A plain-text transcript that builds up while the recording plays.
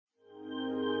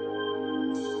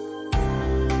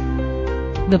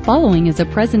The following is a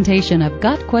presentation of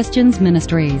Got Questions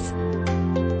Ministries.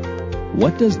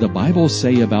 What does the Bible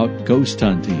say about ghost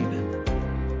hunting?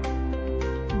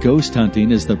 Ghost hunting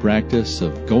is the practice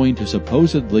of going to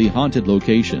supposedly haunted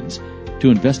locations to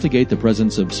investigate the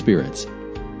presence of spirits.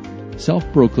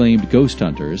 Self-proclaimed ghost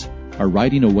hunters are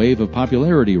riding a wave of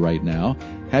popularity right now,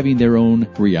 having their own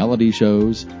reality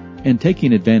shows and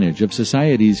taking advantage of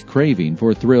society's craving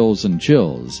for thrills and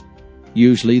chills.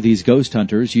 Usually these ghost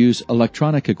hunters use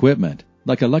electronic equipment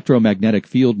like electromagnetic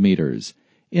field meters,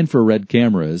 infrared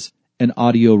cameras, and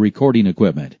audio recording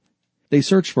equipment. They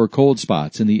search for cold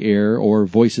spots in the air or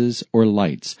voices or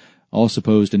lights, all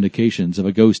supposed indications of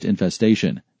a ghost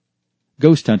infestation.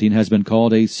 Ghost hunting has been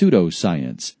called a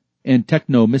pseudoscience and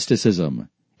techno-mysticism,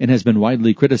 and has been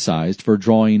widely criticized for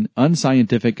drawing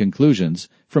unscientific conclusions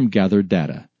from gathered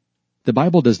data. The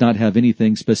Bible does not have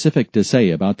anything specific to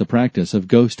say about the practice of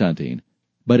ghost hunting,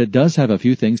 but it does have a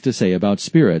few things to say about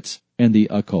spirits and the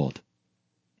occult.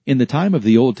 In the time of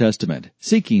the Old Testament,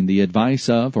 seeking the advice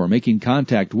of or making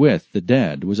contact with the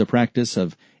dead was a practice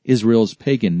of Israel's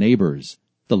pagan neighbors.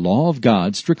 The law of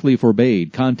God strictly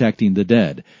forbade contacting the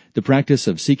dead. The practice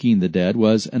of seeking the dead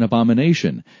was an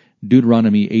abomination.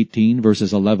 Deuteronomy 18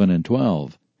 verses 11 and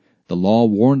 12. The law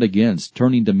warned against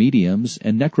turning to mediums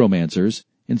and necromancers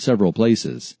in several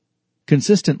places.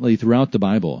 Consistently throughout the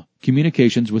Bible,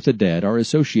 communications with the dead are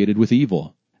associated with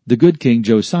evil. The good King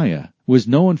Josiah was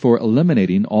known for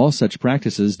eliminating all such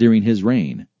practices during his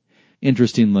reign.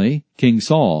 Interestingly, King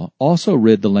Saul also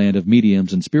rid the land of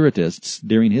mediums and spiritists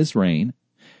during his reign,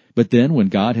 but then when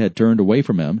God had turned away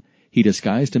from him, he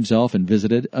disguised himself and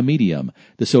visited a medium,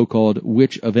 the so-called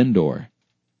Witch of Endor.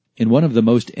 In one of the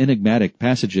most enigmatic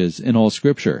passages in all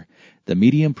Scripture, the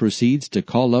medium proceeds to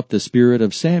call up the spirit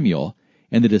of Samuel,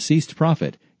 and the deceased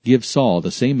prophet gives Saul the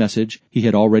same message he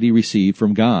had already received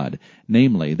from God,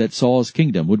 namely that Saul's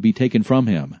kingdom would be taken from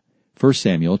him. 1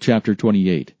 Samuel chapter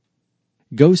 28.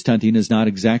 Ghost hunting is not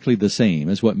exactly the same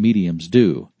as what mediums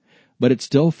do, but it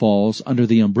still falls under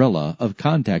the umbrella of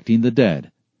contacting the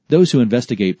dead. Those who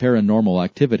investigate paranormal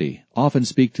activity often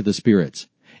speak to the spirits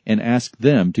and ask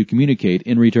them to communicate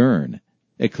in return,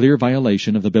 a clear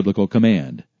violation of the biblical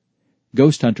command.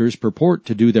 Ghost hunters purport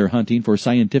to do their hunting for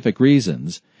scientific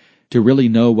reasons, to really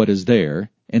know what is there,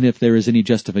 and if there is any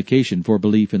justification for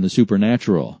belief in the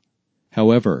supernatural.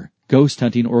 However, ghost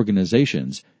hunting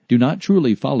organizations do not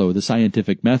truly follow the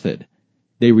scientific method.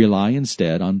 They rely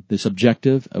instead on the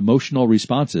subjective, emotional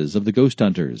responses of the ghost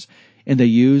hunters, and they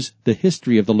use the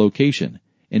history of the location,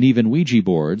 and even Ouija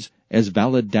boards, as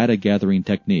valid data-gathering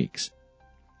techniques.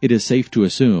 It is safe to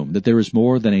assume that there is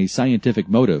more than a scientific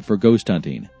motive for ghost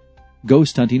hunting.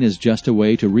 Ghost hunting is just a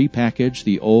way to repackage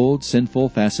the old, sinful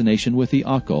fascination with the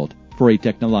occult for a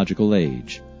technological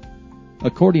age.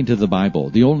 According to the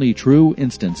Bible, the only true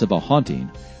instance of a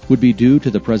haunting would be due to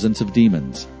the presence of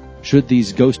demons. Should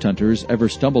these ghost hunters ever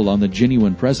stumble on the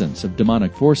genuine presence of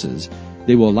demonic forces,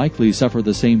 they will likely suffer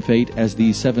the same fate as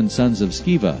the 7 sons of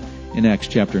Sceva in Acts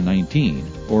chapter 19,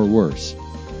 or worse.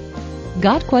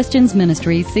 Got Questions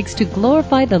Ministry seeks to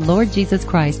glorify the Lord Jesus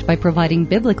Christ by providing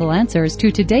biblical answers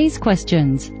to today's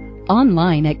questions.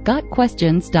 Online at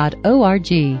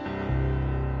gotquestions.org.